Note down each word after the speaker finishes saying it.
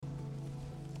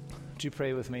Would you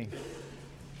pray with me?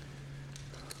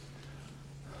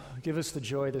 Give us the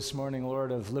joy this morning,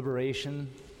 Lord, of liberation,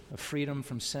 of freedom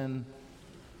from sin,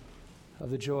 of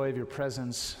the joy of your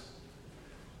presence,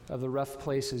 of the rough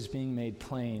places being made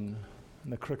plain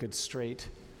and the crooked straight.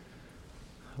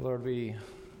 Lord, we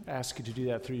ask you to do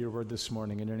that through your word this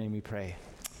morning. In your name we pray.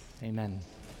 Amen.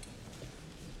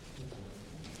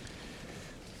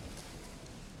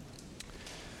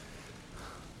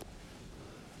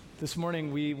 This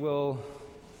morning we will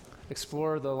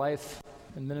explore the life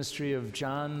and ministry of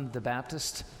John the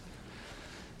Baptist.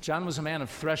 John was a man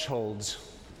of thresholds.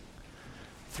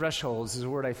 Thresholds is a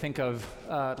word I think of.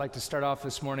 I'd like to start off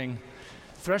this morning.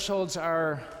 Thresholds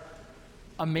are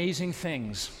amazing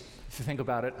things, if you think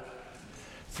about it.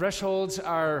 Thresholds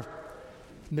are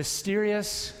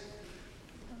mysterious,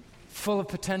 full of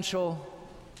potential,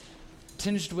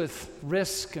 tinged with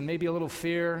risk and maybe a little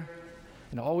fear,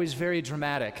 and always very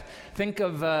dramatic. Think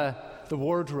of the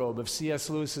wardrobe of C.S.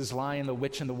 Lewis's Lion, the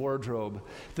Witch, and the Wardrobe.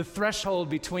 The threshold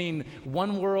between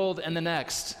one world and the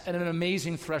next, and an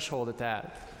amazing threshold at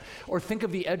that. Or think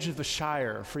of the Edge of the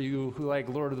Shire, for you who like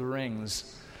Lord of the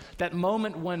Rings. That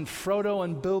moment when Frodo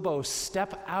and Bilbo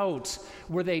step out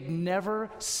where they'd never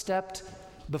stepped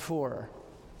before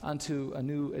onto a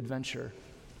new adventure.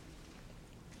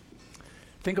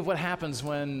 Think of what happens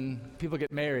when people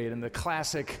get married, and the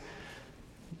classic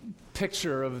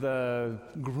picture of the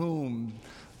groom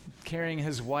carrying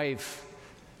his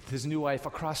new wife,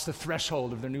 across the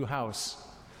threshold of their new house.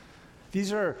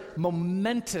 These are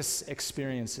momentous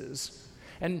experiences.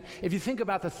 And if you think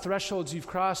about the thresholds you've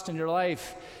crossed in your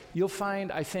life, you'll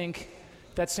find, I think,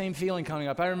 that same feeling coming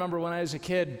up. I remember when I was a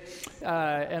kid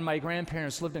and my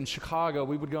grandparents lived in Chicago,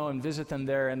 we would go and visit them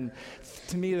there. And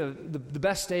to me, the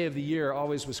best day of the year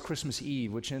always was Christmas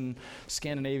Eve, which in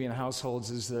Scandinavian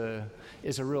households is a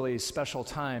really special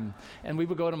time. And we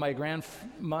would go to my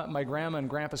grandma and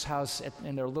grandpa's house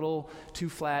in their little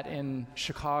two-flat in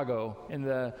Chicago, in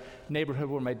the neighborhood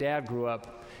where my dad grew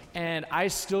up. And I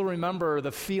still remember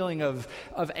the feeling of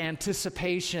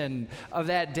anticipation of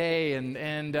that day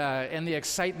and the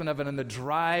excitement of it, and the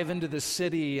drive into the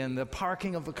city and the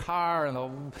parking of the car and the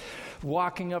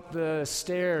walking up the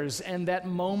stairs, and that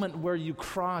moment where you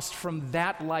crossed from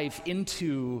that life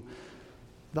into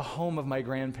the home of my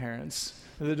grandparents.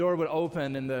 The door would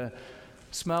open, and the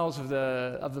smells of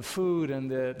the food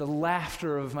and the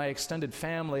laughter of my extended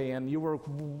family, and you were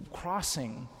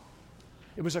crossing.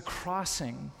 It was a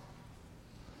crossing.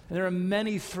 And there are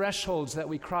many thresholds that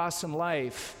we cross in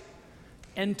life,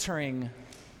 entering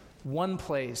one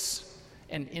place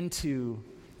and into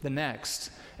the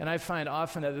next. And I find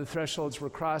often that the thresholds we're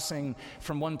crossing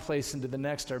from one place into the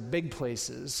next are big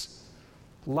places,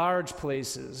 large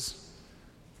places,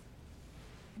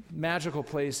 magical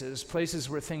places, places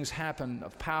where things happen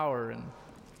of power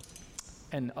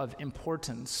and of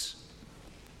importance.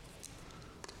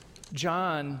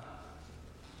 John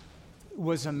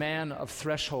was a man of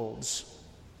thresholds.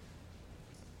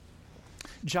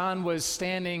 John was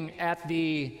standing at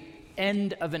the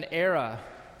end of an era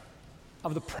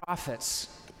of the prophets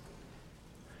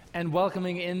and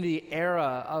welcoming in the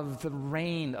era of the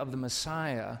reign of the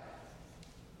Messiah.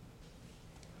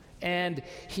 And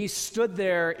he stood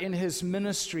there in his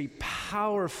ministry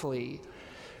powerfully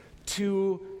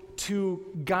to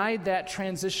guide that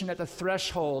transition at the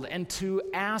threshold and to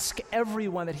ask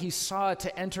everyone that he saw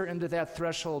to enter into that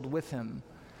threshold with him.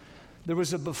 There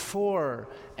was a before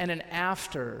and an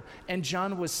after, and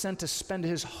John was sent to spend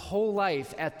his whole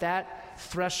life at that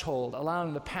threshold,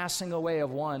 allowing the passing away of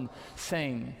one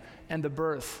thing and the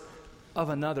birth of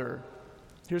another.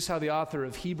 Here's how the author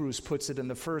of Hebrews puts it in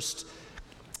the first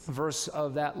verse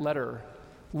of that letter.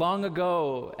 Long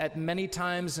ago, at many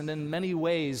times and in many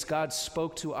ways, God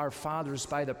spoke to our fathers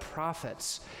by the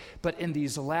prophets. But in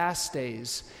these last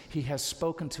days, he has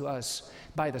spoken to us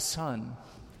by the Son.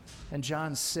 And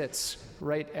John sits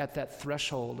right at that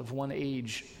threshold of one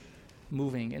age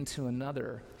moving into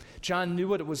another. John knew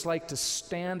what it was like to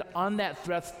stand on that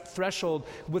threshold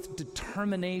with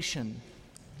determination.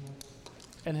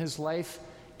 And his life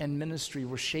and ministry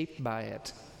were shaped by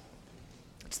it.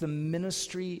 It's the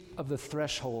ministry of the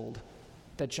threshold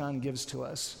that John gives to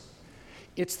us.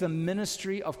 It's the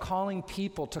ministry of calling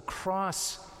people to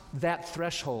cross that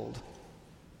threshold.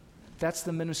 That's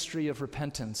the ministry of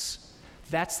repentance.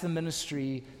 That's the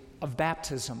ministry of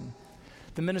baptism.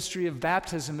 The ministry of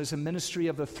baptism is a ministry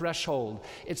of the threshold.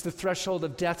 It's the threshold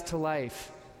of death to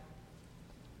life,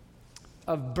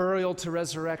 of burial to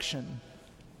resurrection,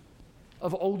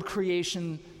 of old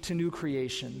creation to new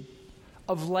creation,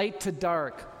 of light to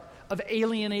dark, of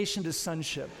alienation to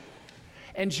sonship.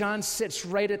 And John sits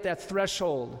right at that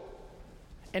threshold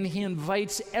and he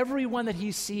invites everyone that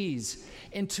he sees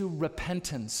into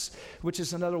repentance, which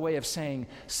is another way of saying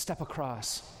step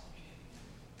across.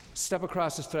 Step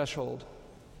across the threshold.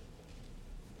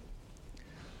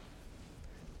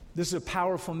 This is a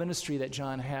powerful ministry that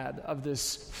John had, of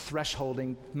this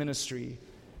thresholding ministry.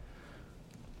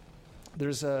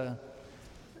 There's a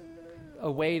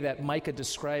way that Micah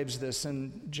describes this,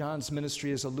 and John's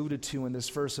ministry is alluded to in this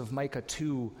verse of Micah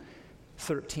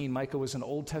 2:13. Micah was an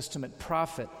Old Testament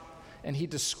prophet, and he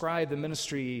described the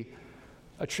ministry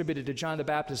attributed to John the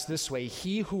Baptist this way: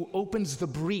 he who opens the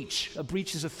breach, a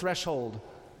breach is a threshold,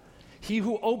 he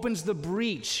who opens the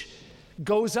breach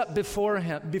goes up before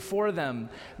them.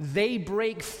 They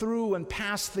break through and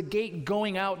pass the gate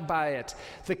going out by it.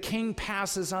 The king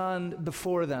passes on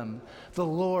before them. The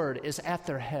Lord is at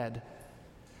their head.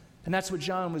 And that's what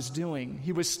John was doing.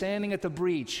 He was standing at the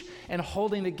breach and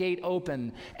holding the gate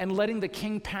open and letting the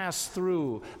king pass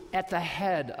through at the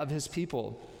head of his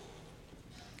people.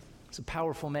 It's a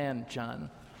powerful man,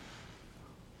 John.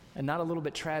 And not a little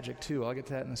bit tragic, too. I'll get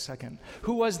to that in a second.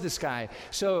 Who was this guy?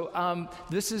 So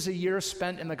this is a year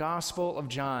spent in the Gospel of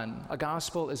John. A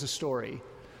gospel is a story.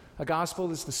 A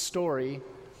gospel is the story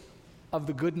of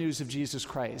the good news of Jesus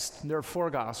Christ. And there are 4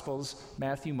 Gospels: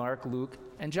 Matthew, Mark, Luke,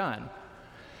 and John.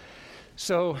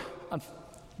 So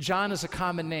John is a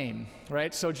common name,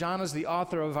 right? So John is the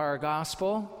author of our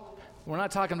gospel. We're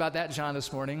not talking about that John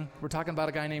this morning. We're talking about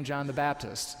a guy named John the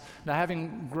Baptist. Now,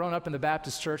 having grown up in the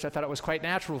Baptist church, I thought it was quite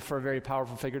natural for a very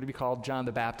powerful figure to be called John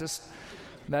the Baptist.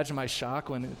 Imagine my shock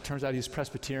when it turns out he's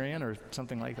Presbyterian or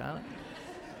something like that.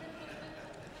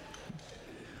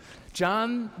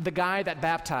 John, the guy that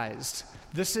baptized.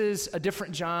 This is a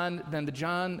different John than the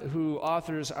John who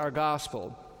authors our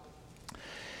gospel.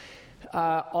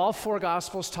 All 4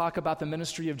 Gospels talk about the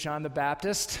ministry of John the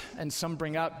Baptist, and some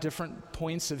bring out different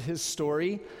points of his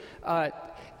story.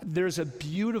 There's a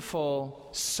beautiful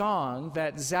song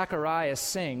that Zechariah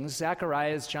sings.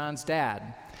 Zechariah is John's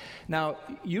dad. Now,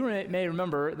 you may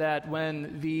remember that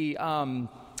when the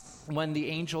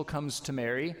angel comes to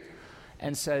Mary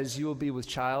and says, "You will be with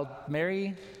child,"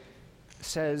 Mary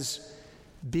says,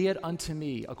 "Be it unto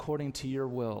me according to your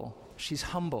will." She's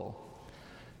humble,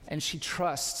 and she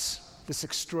trusts this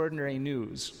extraordinary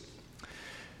news.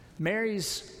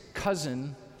 Mary's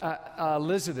cousin,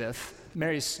 Elizabeth,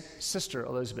 Mary's sister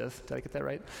Elizabeth, did I get that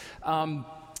right?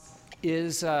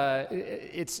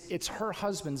 It's her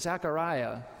husband,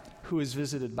 Zechariah, who is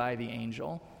visited by the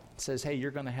angel. It says, hey,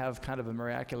 you're going to have kind of a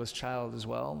miraculous child as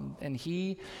well. And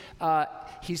he's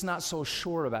not so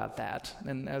sure about that.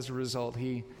 And as a result,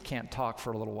 he can't talk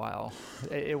for a little while.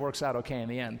 It works out okay in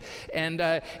the end.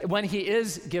 And when he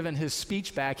is given his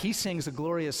speech back, he sings a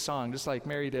glorious song, just like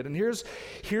Mary did. And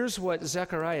here's what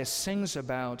Zechariah sings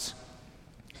about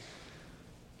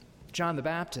John the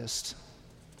Baptist.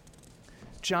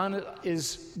 John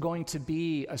is going to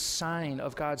be a sign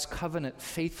of God's covenant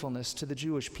faithfulness to the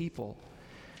Jewish people.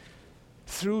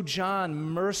 Through John,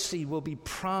 mercy will be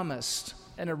promised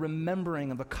and a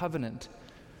remembering of a covenant.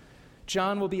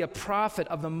 John will be a prophet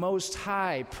of the Most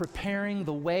High, preparing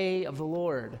the way of the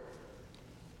Lord.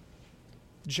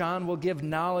 John will give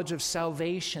knowledge of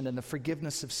salvation and the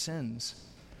forgiveness of sins.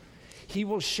 He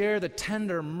will share the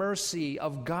tender mercy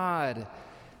of God,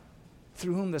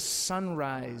 through whom the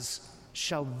sunrise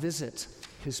shall visit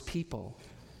his people.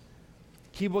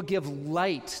 He will give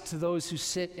light to those who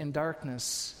sit in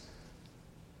darkness,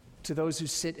 to those who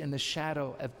sit in the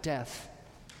shadow of death.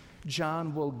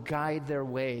 John will guide their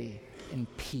way in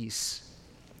peace.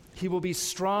 He will be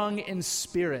strong in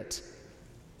spirit,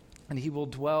 and he will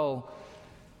dwell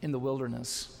in the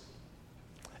wilderness.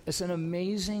 It's an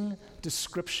amazing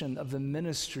description of the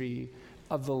ministry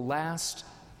of the last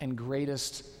and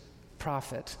greatest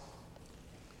prophet.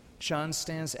 John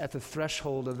stands at the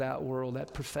threshold of that world,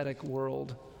 that prophetic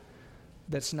world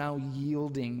that's now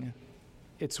yielding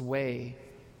its way.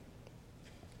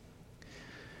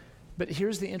 But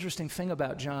here's the interesting thing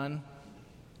about John.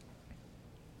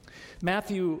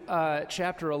 Matthew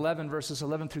chapter 11, verses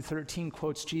 11 through 13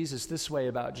 quotes Jesus this way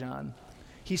about John.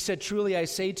 He said, "Truly I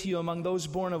say to you, among those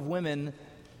born of women,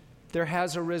 there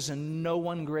has arisen no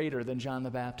one greater than John the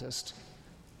Baptist."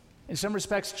 In some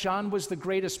respects, John was the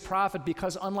greatest prophet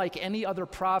because unlike any other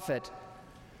prophet,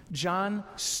 John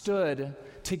stood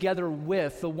together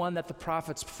with the one that the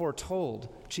prophets foretold,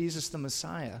 Jesus the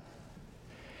Messiah.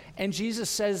 And Jesus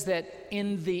says that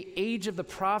in the age of the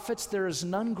prophets, there is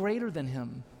none greater than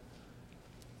him.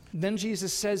 Then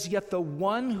Jesus says, yet the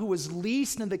one who is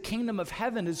least in the kingdom of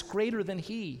heaven is greater than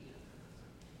he.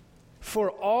 For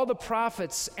all the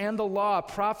prophets and the law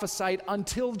prophesied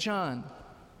until John.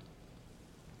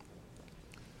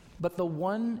 but the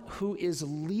one who is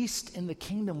least in the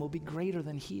kingdom will be greater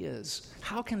than he is.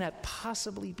 How can that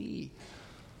possibly be?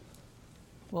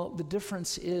 Well, the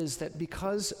difference is that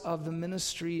because of the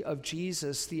ministry of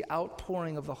Jesus, the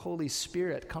outpouring of the Holy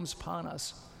Spirit comes upon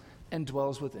us and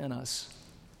dwells within us.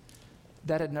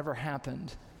 That had never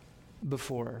happened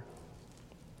before.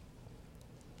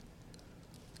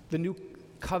 The new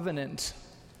covenant,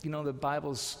 the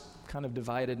Bible's kind of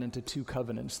divided into two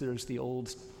covenants. There's the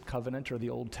Old Covenant or the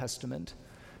Old Testament,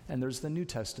 and there's the New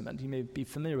Testament. You may be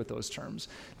familiar with those terms.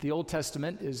 The Old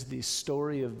Testament is the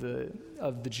story of the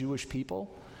Jewish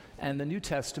people, and the New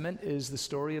Testament is the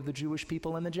story of the Jewish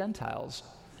people and the Gentiles,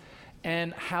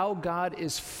 and how God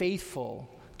is faithful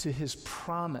to his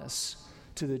promise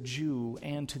to the Jew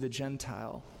and to the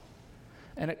Gentile.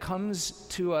 And it comes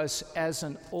to us as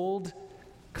an old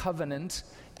covenant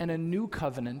and a new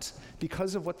covenant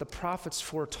because of what the prophets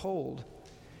foretold.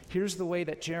 Here's the way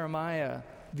that Jeremiah,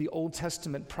 the Old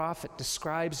Testament prophet,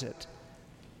 describes it.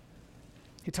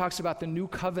 He talks about the new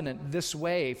covenant this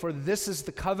way: "For this is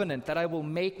the covenant that I will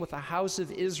make with the house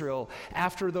of Israel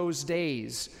after those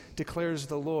days, declares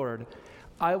the Lord.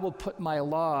 I will put my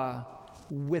law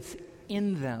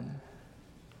within them."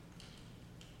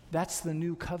 That's the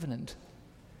new covenant.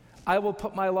 "I will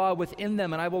put my law within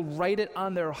them, and I will write it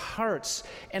on their hearts,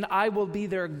 and I will be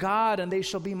their God, and they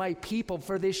shall be my people,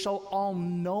 for they shall all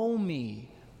know me,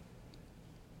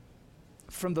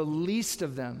 from the least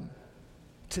of them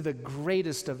to the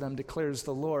greatest of them, declares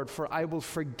the Lord. For I will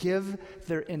forgive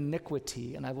their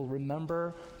iniquity, and I will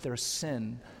remember their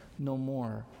sin no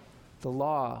more." The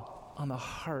law on the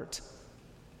heart.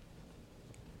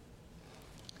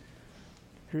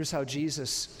 Here's how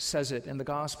Jesus says it in the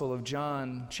Gospel of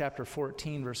John, chapter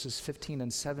 14, verses 15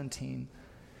 and 17.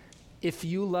 "If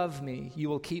you love me, you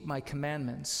will keep my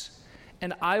commandments,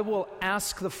 and I will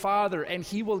ask the Father, and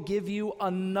he will give you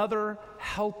another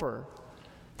helper."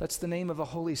 That's the name of the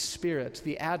Holy Spirit,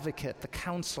 the advocate, the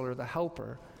counselor, the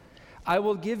helper. "I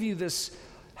will give you this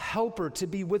helper to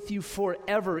be with you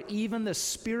forever, even the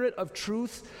Spirit of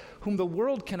truth, whom the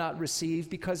world cannot receive,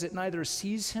 because it neither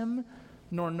sees him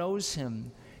nor knows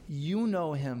him. You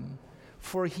know him,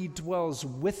 for he dwells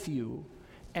with you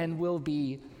and will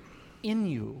be in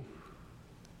you."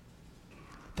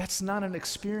 That's not an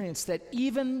experience that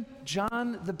even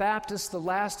John the Baptist, the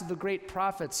last of the great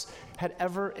prophets, had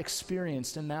ever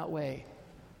experienced in that way.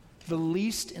 The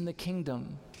least in the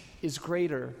kingdom is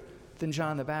greater than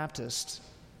John the Baptist.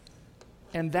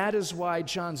 And that is why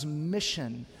John's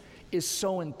mission is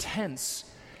so intense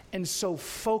and so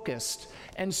focused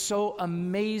and so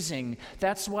amazing.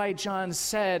 That's why John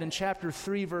said in chapter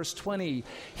 3, verse 20,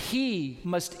 "He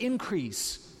must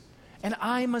increase and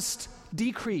I must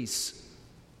decrease.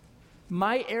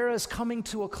 My era is coming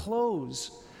to a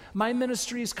close. My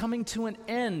ministry is coming to an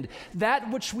end.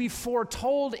 That which we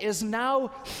foretold is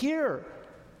now here.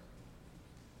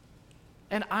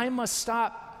 And I must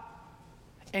stop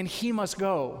and he must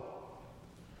go,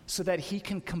 so that he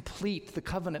can complete the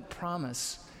covenant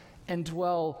promise and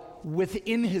dwell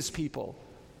within his people,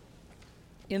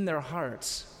 in their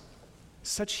hearts."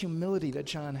 Such humility that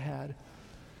John had,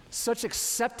 such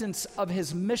acceptance of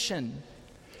his mission.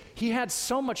 He had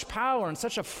so much power and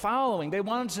such a following. They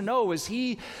wanted to know, is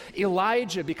he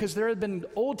Elijah? Because there had been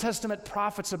Old Testament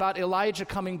prophets about Elijah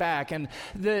coming back, and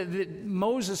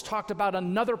Moses talked about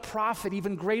another prophet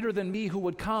even greater than me who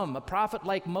would come, a prophet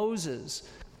like Moses.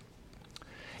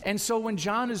 And so when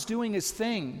John is doing his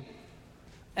thing,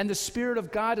 and the Spirit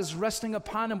of God is resting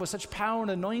upon him with such power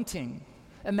and anointing,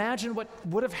 imagine what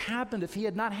would have happened if he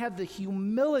had not had the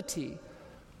humility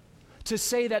to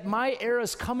say that my era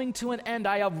is coming to an end.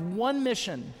 I have one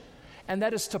mission, and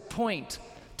that is to point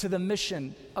to the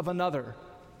mission of another.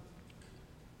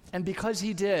 And because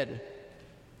he did,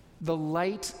 the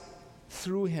light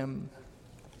through him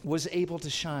was able to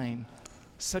shine.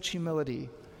 Such humility.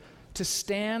 To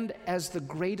stand as the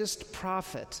greatest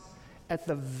prophet at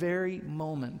the very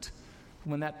moment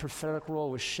when that prophetic role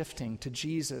was shifting to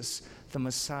Jesus, the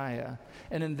Messiah.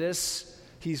 And in this,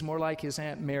 he's more like his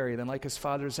Aunt Mary than like his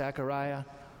father Zechariah.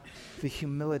 The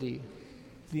humility,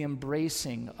 the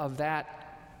embracing of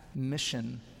that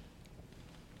mission.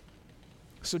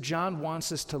 So John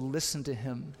wants us to listen to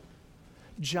him.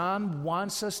 John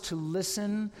wants us to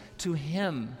listen to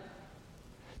him.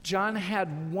 John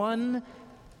had one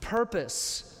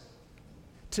purpose: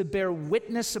 to bear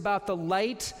witness about the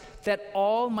light, that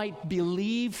all might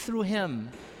believe through him.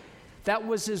 That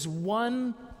was his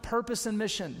one purpose and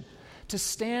mission: to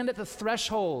stand at the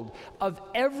threshold of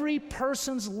every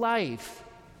person's life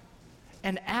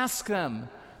and ask them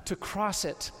to cross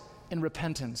it in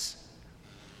repentance,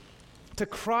 to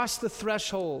cross the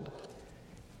threshold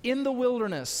in the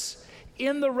wilderness,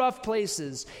 in the rough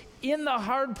places, in the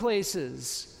hard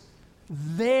places,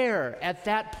 there at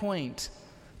that point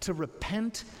to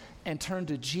repent and turn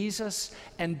to Jesus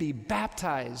and be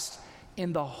baptized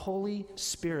in the Holy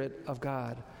Spirit of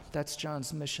God. That's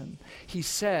John's mission. He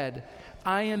said,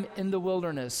 I am in the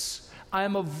wilderness. I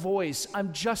am a voice.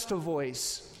 I'm just a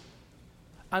voice.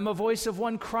 I'm a voice of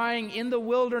one crying in the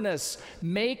wilderness,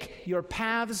 make your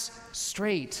paths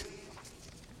straight.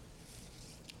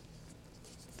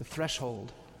 The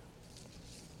threshold.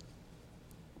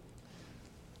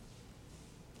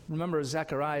 Remember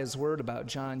Zechariah's word about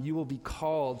John, you will be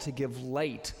called to give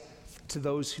light to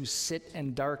those who sit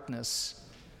in darkness,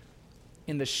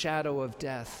 in the shadow of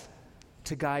death,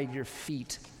 to guide your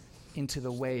feet into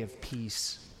the way of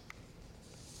peace.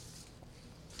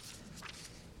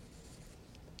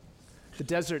 The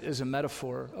desert is a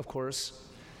metaphor, of course.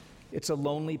 It's a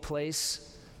lonely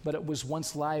place, but it was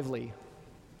once lively.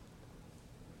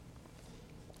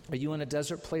 Are you in a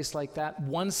desert place like that?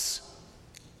 Once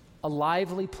a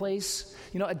lively place?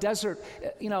 You know, a desert,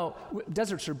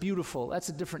 deserts are beautiful. That's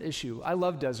a different issue. I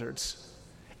love deserts.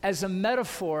 As a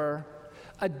metaphor,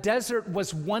 a desert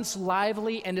was once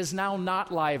lively and is now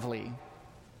not lively.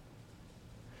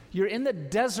 You're in the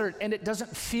desert and it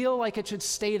doesn't feel like it should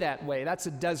stay that way. That's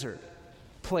a desert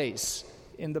place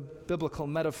in the biblical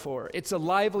metaphor. It's a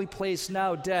lively place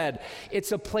now dead.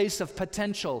 It's a place of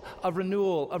potential, of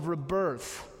renewal, of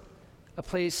rebirth, a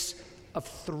place of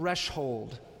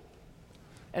threshold.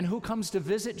 And who comes to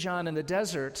visit John in the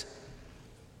desert?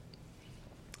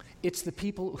 It's the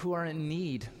people who are in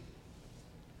need,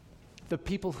 the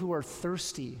people who are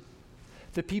thirsty,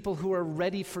 the people who are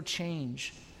ready for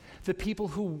change, the people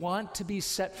who want to be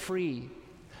set free.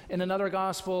 In another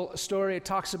gospel story, it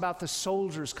talks about the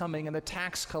soldiers coming and the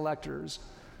tax collectors.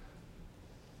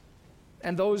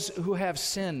 And those who have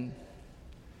sin,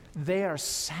 they are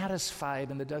satisfied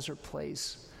in the desert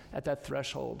place at that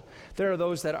threshold. There are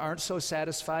those that aren't so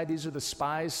satisfied. These are the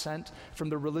spies sent from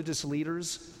the religious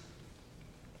leaders.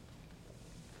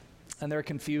 And they're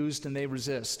confused and they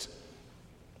resist.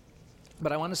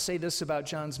 But I want to say this about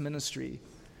John's ministry.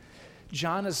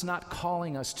 John is not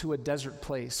calling us to a desert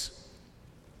place.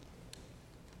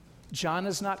 John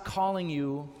is not calling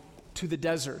you to the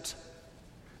desert.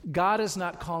 God is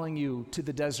not calling you to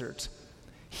the desert.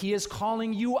 He is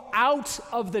calling you out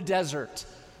of the desert.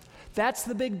 That's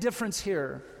the big difference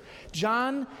here.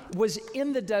 John was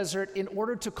in the desert in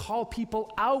order to call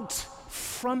people out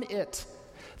from it.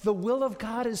 The will of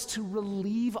God is to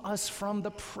relieve us from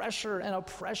the pressure and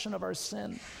oppression of our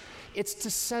sin. It's to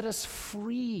set us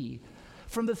free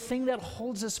from the thing that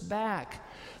holds us back.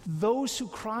 Those who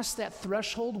crossed that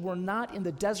threshold were not in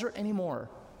the desert anymore.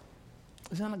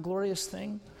 Isn't that a glorious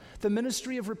thing? The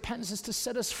ministry of repentance is to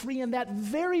set us free in that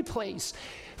very place.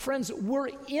 Friends, we're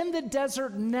in the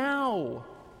desert now.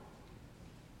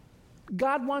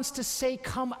 God wants to say,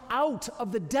 come out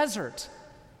of the desert.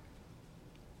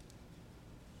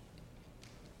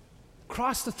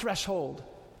 Cross the threshold.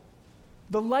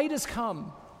 The light has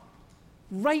come.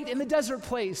 Right in the desert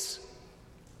place.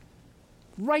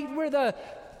 Right where the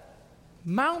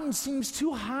mountain seems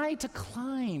too high to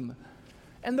climb.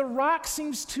 And the rock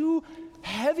seems too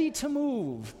heavy to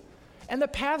move, and the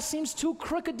path seems too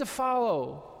crooked to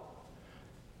follow.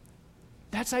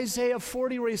 That's Isaiah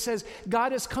 40, where he says,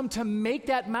 God has come to make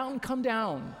that mountain come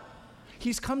down.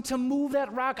 He's come to move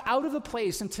that rock out of the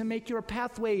place and to make your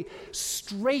pathway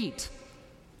straight.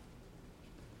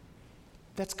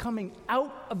 That's coming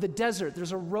out of the desert.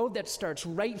 There's a road that starts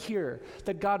right here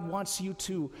that God wants you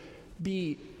to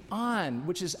be on,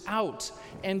 which is out.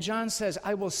 And John says,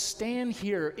 I will stand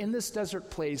here in this desert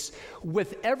place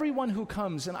with everyone who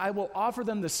comes, and I will offer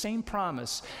them the same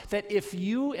promise that if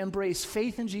you embrace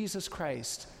faith in Jesus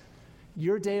Christ,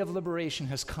 your day of liberation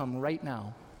has come right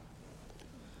now.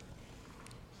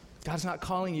 God's not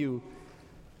calling you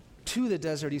to the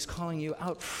desert, he's calling you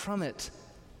out from it.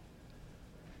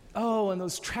 Oh, and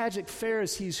those tragic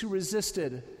Pharisees who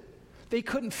resisted, they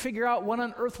couldn't figure out what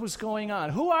on earth was going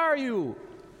on. Who are you?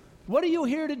 What are you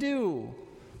here to do?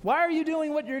 Why are you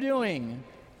doing what you're doing?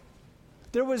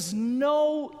 There was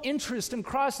no interest in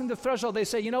crossing the threshold. They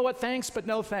say, you know what, thanks, but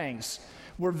no thanks.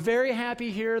 We're very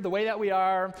happy here the way that we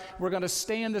are. We're going to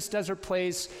stay in this desert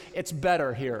place. It's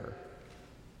better here.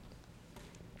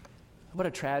 What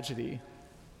a tragedy.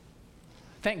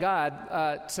 Thank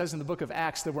God, it says in the book of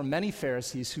Acts, there were many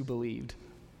Pharisees who believed.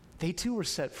 They too were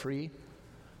set free.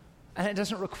 And it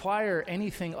doesn't require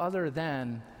anything other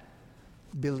than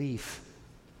belief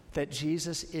that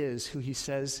Jesus is who he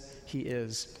says he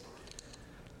is.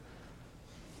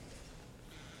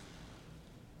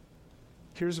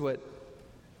 here's what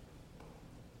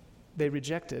they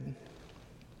rejected.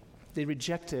 They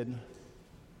rejected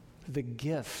the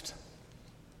gift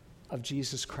of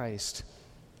Jesus Christ.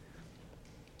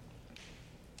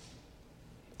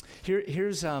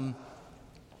 Here's what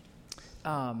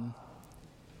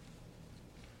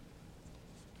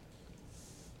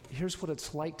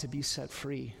it's like to be set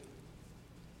free.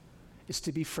 It's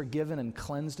to be forgiven and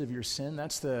cleansed of your sin.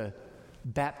 That's the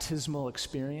baptismal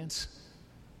experience.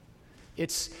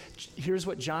 Here's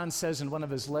what John says in one of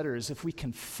his letters: if we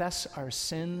confess our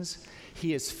sins,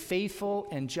 he is faithful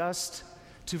and just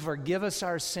to forgive us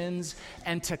our sins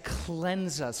and to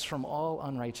cleanse us from all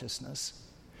unrighteousness.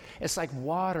 It's like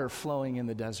water flowing in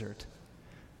the desert.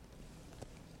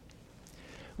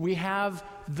 We have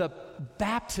the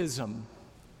baptism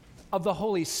of the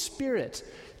Holy Spirit.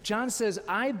 John says,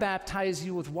 I baptize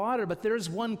you with water, but there's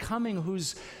one coming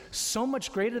who's so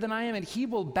much greater than I am, and he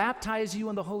will baptize you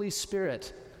in the Holy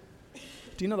Spirit.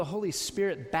 Do you know the Holy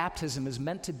Spirit baptism is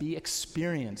meant to be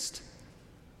experienced?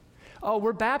 Oh,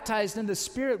 we're baptized in the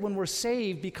Spirit when we're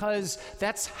saved because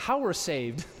that's how we're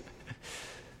saved.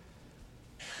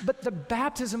 But the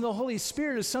baptism of the Holy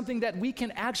Spirit is something that we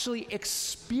can actually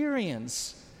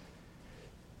experience.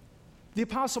 The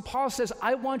Apostle Paul says,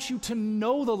 I want you to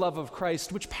know the love of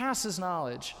Christ, which passes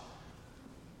knowledge.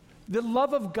 The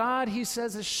love of God, he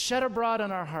says, is shed abroad in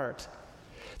our heart.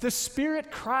 The Spirit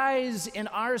cries in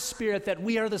our spirit that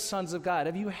we are the sons of God.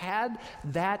 Have you had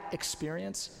that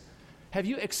experience? Have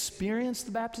you experienced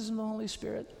the baptism of the Holy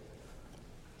Spirit?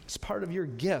 It's part of your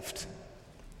gift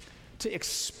to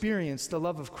experience the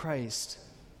love of Christ.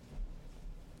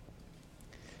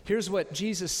 Here's what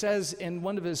Jesus says in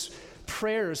one of his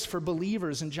prayers for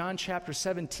believers in John chapter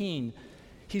 17.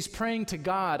 He's praying to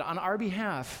God on our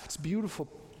behalf. It's a beautiful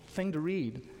thing to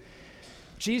read.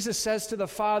 Jesus says to the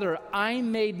Father, I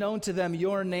made known to them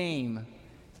your name,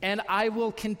 and I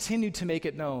will continue to make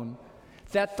it known,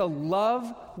 that the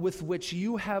love with which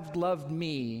you have loved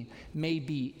me may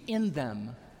be in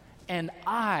them, and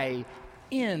I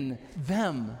in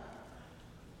them.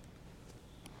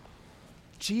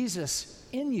 Jesus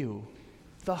in you,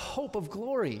 the hope of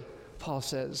glory, Paul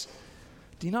says.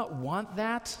 Do you not want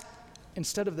that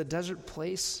instead of the desert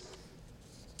place?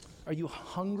 Are you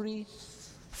hungry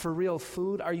for real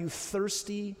food? Are you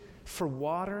thirsty for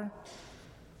water?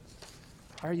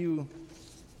 Are you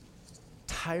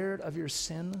tired of your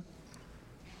sin?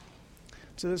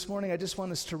 So this morning, I just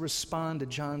want us to respond to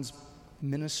John's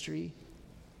ministry,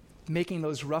 making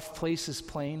those rough places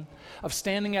plain, of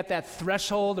standing at that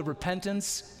threshold of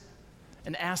repentance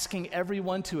and asking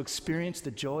everyone to experience the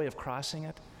joy of crossing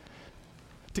it,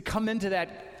 to come into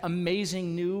that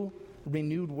amazing new,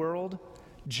 renewed world.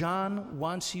 John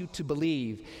wants you to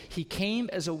believe. He came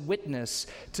as a witness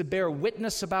to bear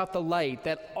witness about the light,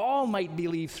 that all might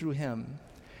believe through him.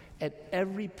 At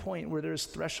every point where there's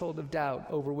threshold of doubt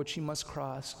over which you must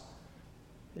cross,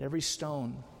 at every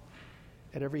stone,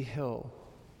 at every hill,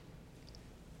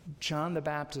 John the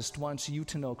Baptist wants you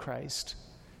to know Christ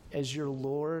as your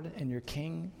Lord and your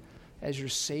King, as your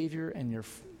Savior and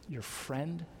your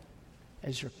friend,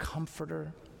 as your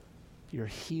comforter, your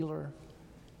healer,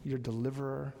 your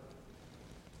deliverer.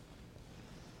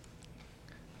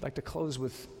 I'd like to close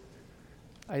with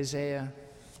Isaiah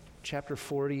chapter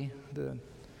 40, the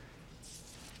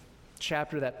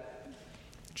chapter that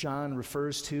John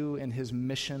refers to in his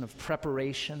mission of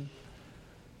preparation.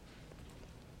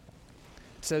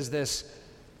 It says this,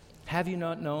 have you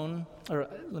not known, or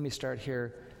let me start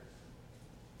here.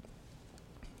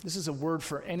 This is a word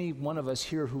for any one of us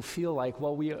here who feel like,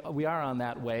 well, we are on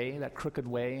that way, that crooked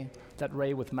way, that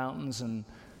way with mountains and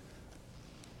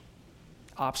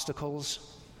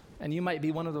obstacles. And you might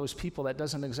be one of those people that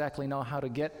doesn't exactly know how to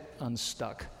get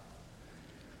unstuck.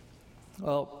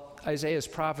 Well, Isaiah's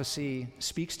prophecy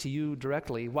speaks to you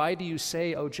directly. Why do you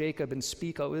say, O Jacob, and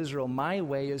speak, O Israel, my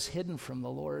way is hidden from the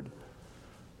Lord?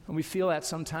 And we feel that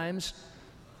sometimes,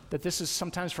 that this is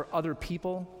sometimes for other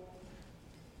people.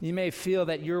 You may feel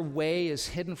that your way is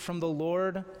hidden from the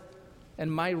Lord, and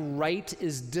my right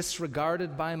is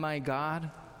disregarded by my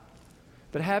God.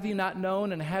 But have you not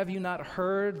known and have you not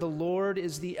heard? The Lord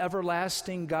is the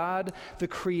everlasting God, the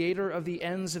creator of the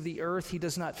ends of the earth. He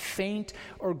does not faint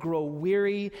or grow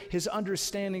weary. His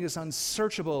understanding is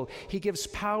unsearchable. He gives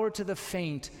power to the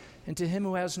faint, and to him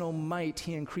who has no might,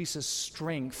 he increases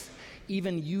strength.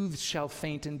 Even youths shall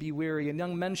faint and be weary, and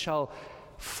young men shall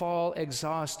fall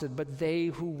exhausted. But they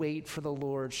who wait for the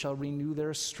Lord shall renew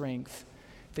their strength.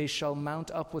 They shall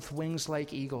mount up with wings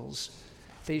like eagles.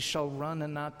 They shall run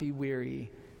and not be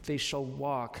weary. They shall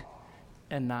walk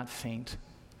and not faint.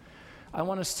 I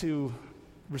want us to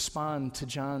respond to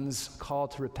John's call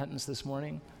to repentance this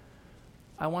morning,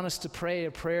 I want us to pray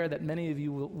a prayer that many of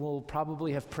you will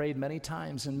probably have prayed many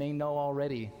times and may know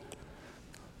already.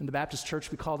 In the Baptist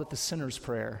Church, we called it the sinner's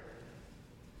prayer.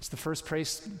 It's the first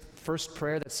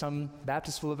prayer that some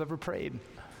Baptists will have ever prayed,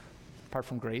 apart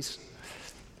from grace.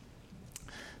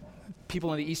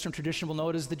 People in the Eastern tradition will know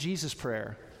it as the Jesus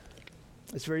prayer.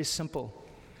 It's very simple.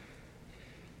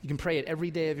 You can pray it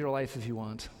every day of your life if you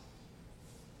want.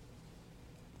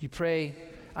 You pray,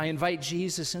 I invite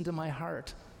Jesus into my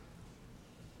heart.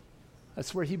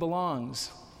 That's where he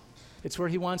belongs. It's where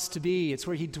he wants to be. It's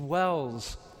where he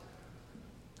dwells.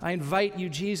 I invite you,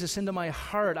 Jesus, into my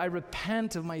heart. I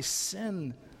repent of my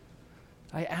sin.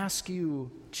 I ask you,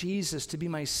 Jesus, to be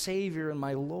my Savior and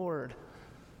my Lord,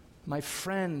 my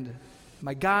friend,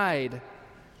 my guide.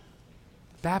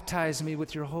 Baptize me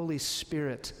with your Holy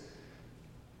Spirit.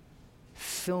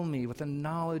 Fill me with the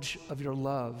knowledge of your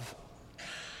love.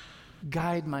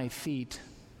 Guide my feet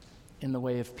in the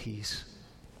way of peace.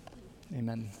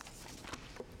 Amen.